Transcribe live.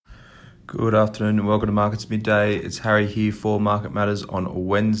Good afternoon and welcome to Markets Midday. It's Harry here for Market Matters on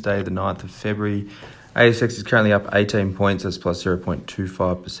Wednesday, the 9th of February. ASX is currently up 18 points, that's plus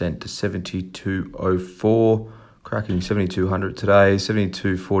 0.25% to 72.04. Cracking 7,200 today.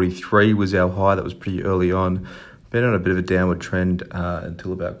 72.43 was our high, that was pretty early on. Been on a bit of a downward trend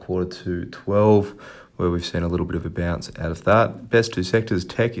until about quarter to 12, where we've seen a little bit of a bounce out of that. Best two sectors,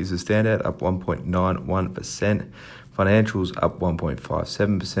 tech is a standout, up 1.91%. Financials up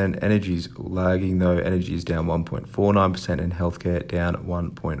 1.57%. Energy's lagging though. Energy is down 1.49% and healthcare down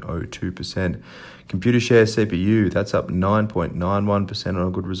 1.02%. Computer share CPU, that's up 9.91% on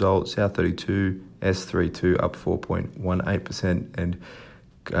a good result. South32, S32 up 4.18% and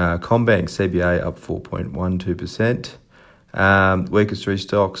Combank CBA up 4.12%. Weakest three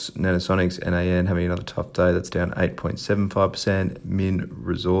stocks, Nanosonics, NAN having another tough day. That's down 8.75%. Min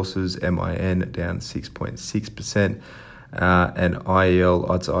Resources, MIN down 6.6%. And IEL,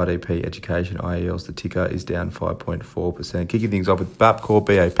 that's IDP Education, IEL's the ticker, is down 5.4%. Kicking things off with Bapcor,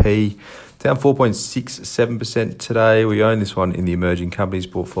 BAP, down 4.67% today. We own this one in the emerging companies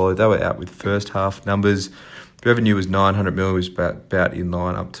portfolio. They were out with first half numbers. Revenue was 900 million, was about in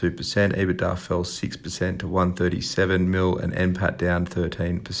line, up 2%. EBITDA fell 6% to 137 mil, and NPAT down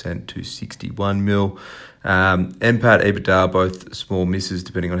 13% to 61 mil. NPAT, EBITDA, both small misses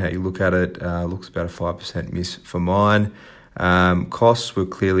depending on how you look at it. Looks about a 5% miss for mine. Costs were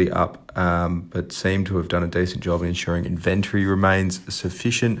clearly up, but seem to have done a decent job in ensuring inventory remains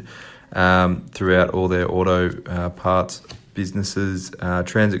sufficient throughout all their auto parts businesses.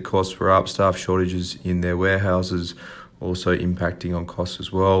 Transit costs were up, staff shortages in their warehouses also impacting on costs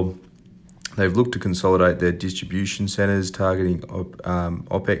as well. They've looked to consolidate their distribution centres, targeting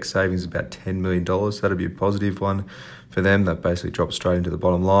OPEX savings of about $10 million. So that'll be a positive one for them. That basically drops straight into the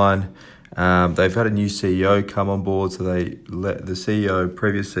bottom line. They've had a new CEO come on board, so the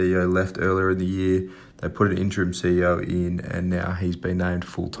previous CEO left earlier in the year. They put an interim CEO in, and now he's been named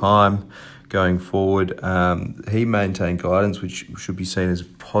full-time. Going forward, he maintained guidance, which should be seen as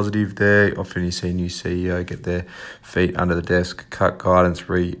positive there. Often you see a new CEO get their feet under the desk, cut guidance,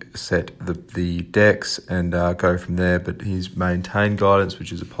 reset the decks, and go from there. But he's maintained guidance,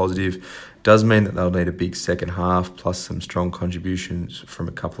 which is a positive. Does mean that they'll need a big second half, plus some strong contributions from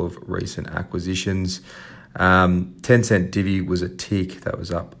a couple of recent acquisitions. 10-cent divvy was a tick. That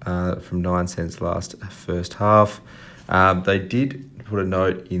was up from 9 cents last first half. They did put a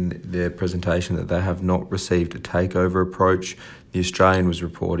note in their presentation that they have not received a takeover approach. The Australian was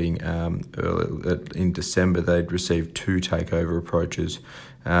reporting earlier in December they'd received 2 takeover approaches.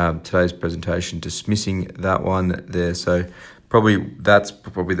 Today's presentation dismissing that one there. So that's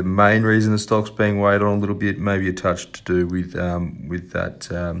probably the main reason the stock's being weighed on a little bit. Maybe a touch to do with that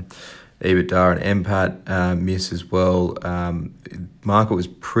EBITDA and NPAT miss as well. Market was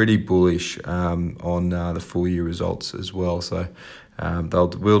pretty bullish on the full year results as well. So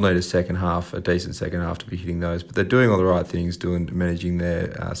we'll need a decent second half to be hitting those. But they're doing all the right things, managing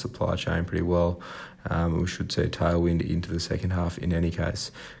their supply chain pretty well. We should see a tailwind into the second half in any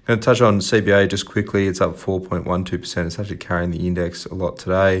case. I'm going to touch on CBA just quickly. It's up 4.12%. It's actually carrying the index a lot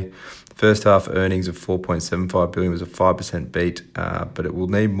today. First half earnings of 4.75 billion was a 5% beat, but it will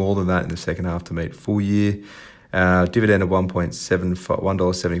need more than that in the second half to meet full year. Dividend of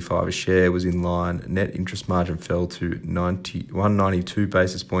 $1.75 a share was in line. Net interest margin fell to 192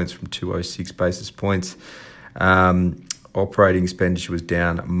 basis points from 206 basis points. Operating expenditure was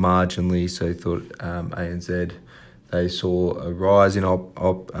down marginally, so I thought ANZ, they saw a rise in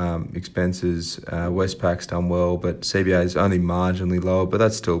expenses. Westpac's done well, but CBA is only marginally lower, but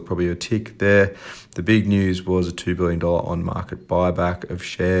that's still probably a tick there. The big news was a $2 billion on-market buyback of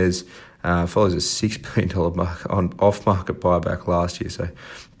shares. Follows a $6 billion off-market buyback last year, so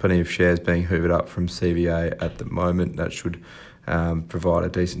plenty of shares being hoovered up from CBA at the moment. That should provide a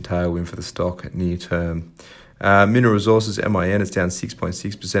decent tailwind for the stock near term. Mineral Resources, MIN, is down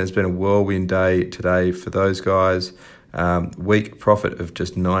 6.6%. It's been a whirlwind day today for those guys. Weak profit of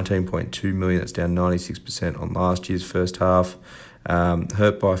just 19.2 million. That's down 96% on last year's first half.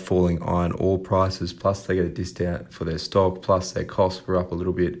 Hurt by falling iron ore prices, plus they get a discount for their stock, plus their costs were up a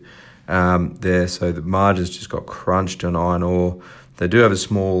little bit there. So the margins just got crunched on iron ore. They do have a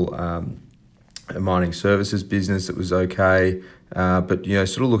small mining services business that was okay. But,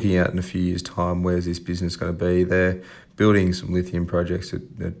 sort of looking out in a few years' time, where's this business going to be? They're building some lithium projects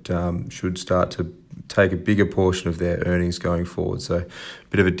that should start to take a bigger portion of their earnings going forward. So a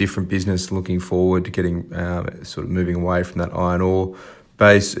bit of a different business looking forward to getting sort of moving away from that iron ore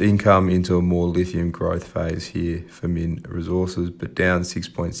base income into a more lithium growth phase here for Min Resources, but down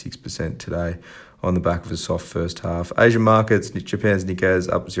 6.6% today on the back of a soft first half. Asian markets, Japan's Nikkei is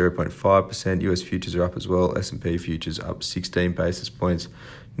up 0.5%. US futures are up as well. S&P futures up 16 basis points.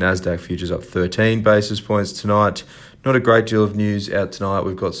 Nasdaq futures up 13 basis points tonight. Not a great deal of news out tonight.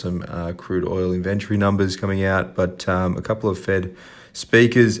 We've got some crude oil inventory numbers coming out, but a couple of Fed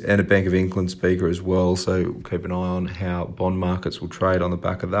speakers and a Bank of England speaker as well. So keep an eye on how bond markets will trade on the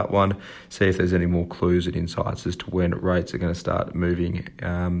back of that one. See if there's any more clues and insights as to when rates are going to start moving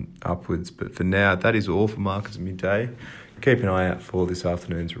upwards. But for now, that is all for markets midday. Keep an eye out for this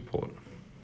afternoon's report.